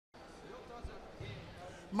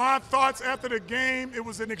My thoughts after the game, it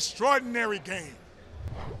was an extraordinary game.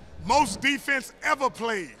 Most defense ever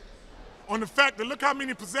played. On the fact that look how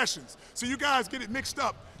many possessions. So you guys get it mixed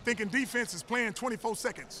up thinking defense is playing 24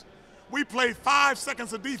 seconds. We play 5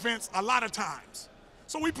 seconds of defense a lot of times.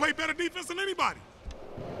 So we play better defense than anybody.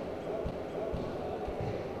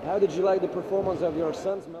 How did you like the performance of your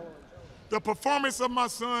sons, Melo? The performance of my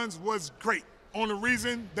sons was great on the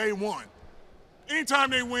reason they won. Anytime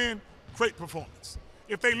they win, great performance.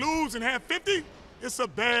 If they lose and have 50, it's a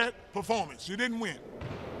bad performance. You didn't win.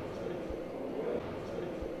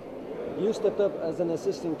 You stepped up as an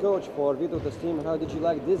assistant coach for Vytautas team. How did you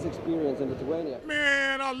like this experience in Lithuania?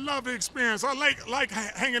 Man, I love the experience. I like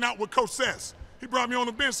hanging out with Coach Sess. He brought me on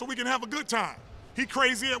the bench so we can have a good time. He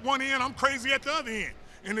crazy at one end, I'm crazy at the other end.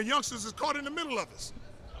 And the youngsters is caught in the middle of us.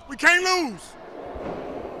 We can't lose.